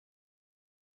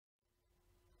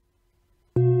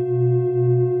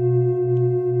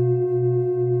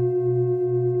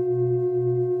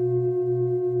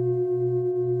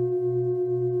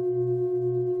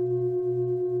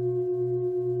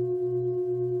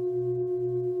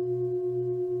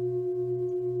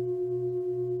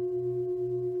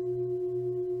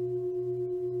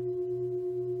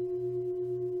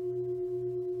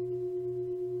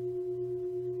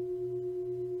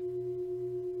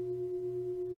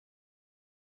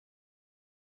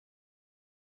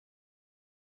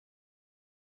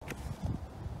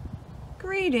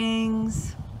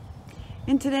Greetings!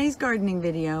 In today's gardening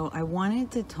video, I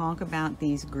wanted to talk about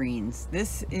these greens.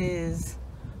 This is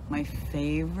my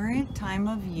favorite time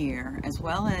of year, as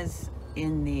well as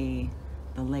in the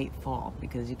late fall,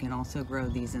 because you can also grow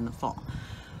these in the fall.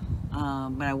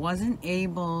 But I wasn't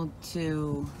able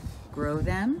to grow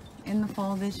them in the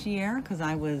fall this year because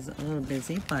I was a little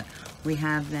busy, but we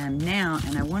have them now,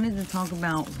 and I wanted to talk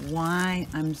about why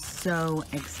I'm so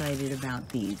excited about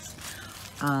these.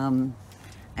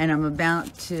 And I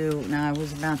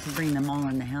was about to bring them all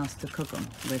in the house to cook them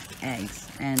with eggs,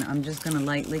 and I'm just going to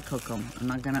lightly cook them. I'm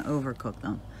not going to overcook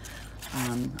them.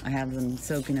 I have them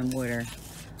soaking in water.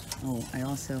 Oh, I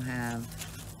also have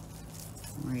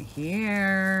right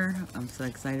here, I'm so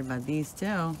excited about these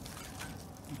too.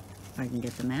 If I can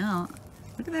get them out.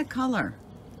 Look at that color.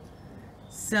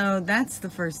 So that's the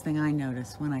first thing I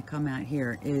notice when I come out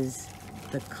here is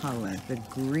the color, the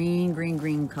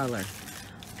green color.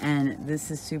 And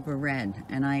this is super red,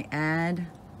 and I add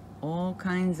all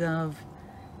kinds of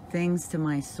things to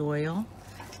my soil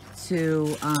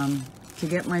to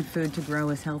get my food to grow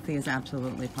as healthy as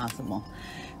absolutely possible.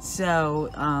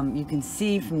 So you can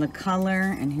see from the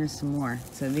color, and here's some more.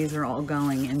 So these are all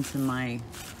going into my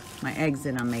eggs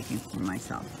that I'm making for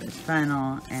myself. There's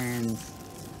fennel and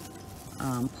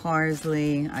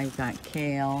parsley. I've got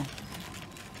kale,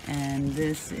 and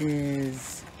this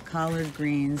is collard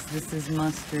greens. This is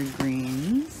mustard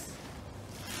greens.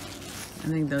 I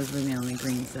think those were the only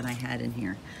greens that I had in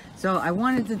here. So I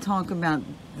wanted to talk about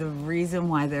the reason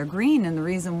why they're green, and the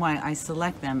reason why I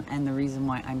select them, and the reason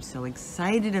why I'm so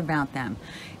excited about them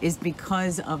is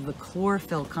because of the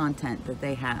chlorophyll content that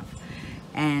they have.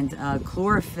 And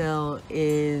chlorophyll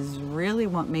is really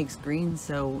what makes greens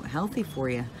so healthy for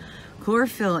you.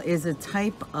 Chlorophyll is a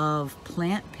type of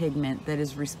plant pigment that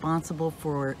is responsible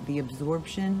for the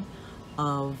absorption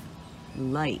of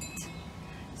light.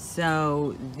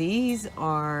 So these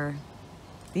have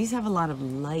a lot of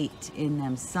light in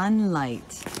them,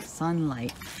 sunlight.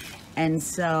 And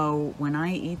so when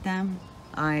I eat them,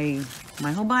 my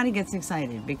whole body gets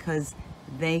excited because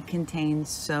they contain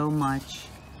so much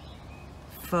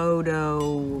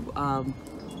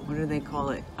what do they call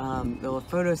it?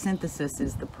 Photosynthesis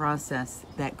is the process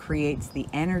that creates the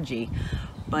energy,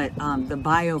 but the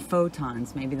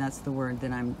biophotons, maybe that's the word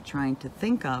that I'm trying to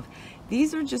think of,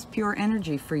 these are just pure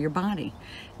energy for your body.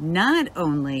 Not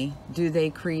only do they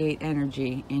create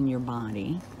energy in your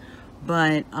body,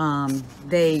 but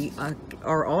they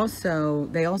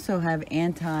also have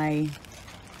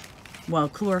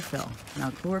chlorophyll. Now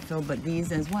chlorophyll, but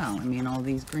these as well. I mean, all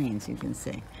these greens you can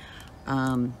see.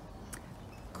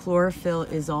 Chlorophyll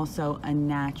is also a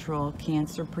natural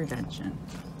cancer prevention.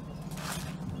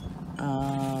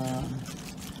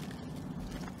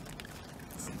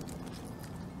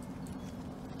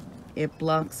 It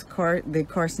blocks the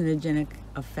carcinogenic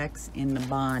effects in the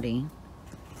body.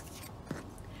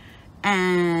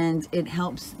 And it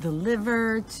helps the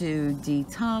liver to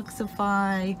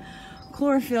detoxify.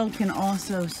 Chlorophyll can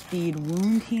also speed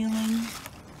wound healing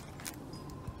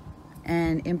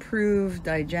and improve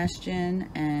digestion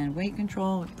and weight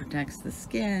control. It protects the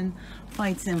skin,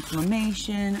 fights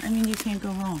inflammation. I mean, you can't go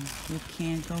wrong. You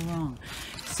can't go wrong.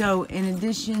 So in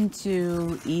addition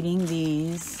to eating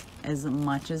these as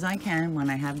much as I can, when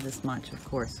I have this much, of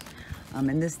course,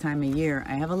 and this time of year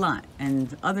I have a lot,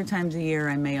 and other times of year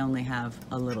I may only have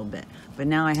a little bit, but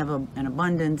now I have an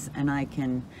abundance, and I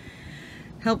can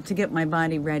help to get my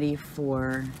body ready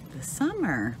for the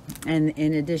summer. And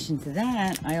in addition to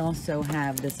that, I also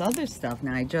have this other stuff.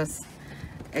 Now I just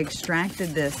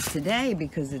extracted this today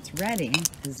because it's ready,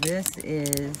 because this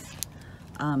is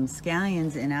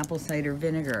scallions in apple cider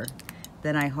vinegar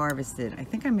that I harvested. I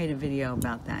think I made a video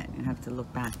about that. I have to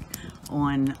look back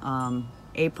on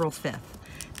April 5th.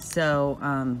 So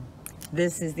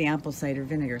this is the apple cider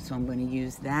vinegar, so I'm going to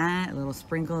use that, a little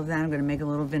sprinkle of that. I'm going to make a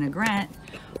little vinaigrette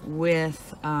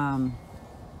with, well,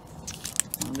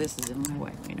 this is in my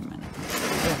way, wait a minute,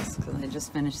 this, because I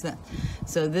just finished that.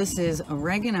 So this is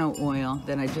oregano oil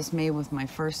that I just made with my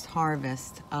first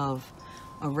harvest of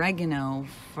oregano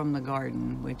from the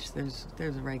garden, which there's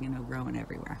oregano growing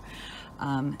everywhere.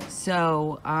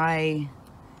 So I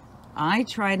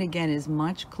try to get as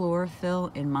much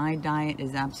chlorophyll in my diet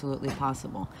as absolutely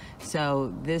possible.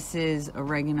 So this is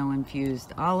oregano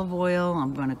infused olive oil.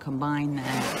 I'm going to combine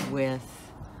that with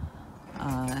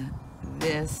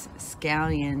this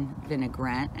scallion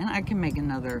vinaigrette, and I can make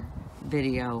another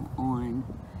video on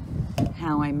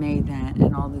how I made that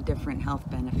and all the different health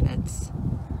benefits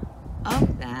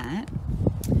of that.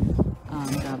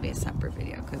 That'll be a separate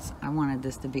video because I wanted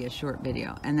this to be a short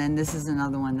video. And then this is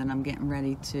another one that I'm getting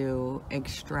ready to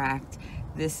extract.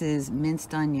 This is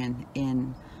minced onion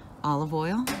in olive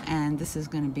oil, and this is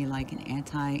going to be like an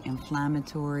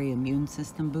anti-inflammatory immune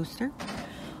system booster.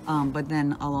 But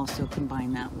then I'll also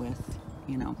combine that with,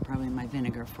 you know, probably my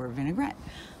vinegar for a vinaigrette.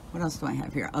 What else do I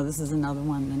have here? Oh, this is another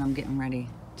one that I'm getting ready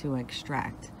to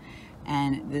extract.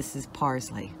 And this is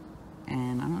parsley.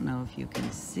 And I don't know if you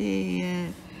can see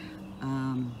it.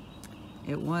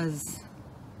 It was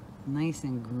nice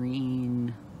and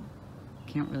green.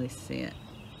 Can't really see it.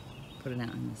 Put it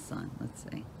out in the sun. Let's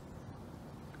see.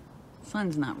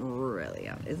 Sun's not really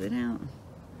out. Is it out?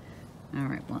 All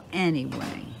right. Well,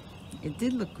 anyway, it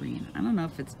did look green. I don't know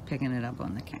if it's picking it up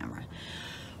on the camera.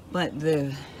 But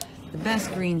the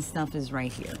best green stuff is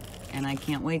right here. And I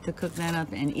can't wait to cook that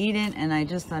up and eat it. And I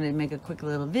just thought I'd make a quick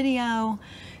little video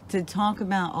to talk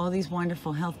about all these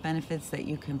wonderful health benefits that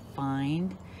you can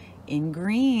find in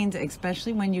greens,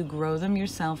 especially when you grow them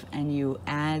yourself and you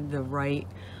add the right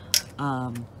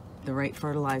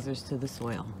fertilizers to the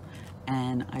soil.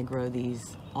 And I grow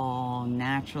these all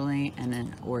naturally in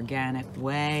an organic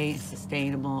way,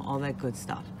 sustainable, all that good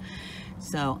stuff.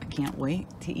 So I can't wait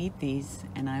to eat these,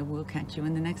 and I will catch you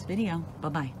in the next video.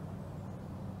 Bye-bye.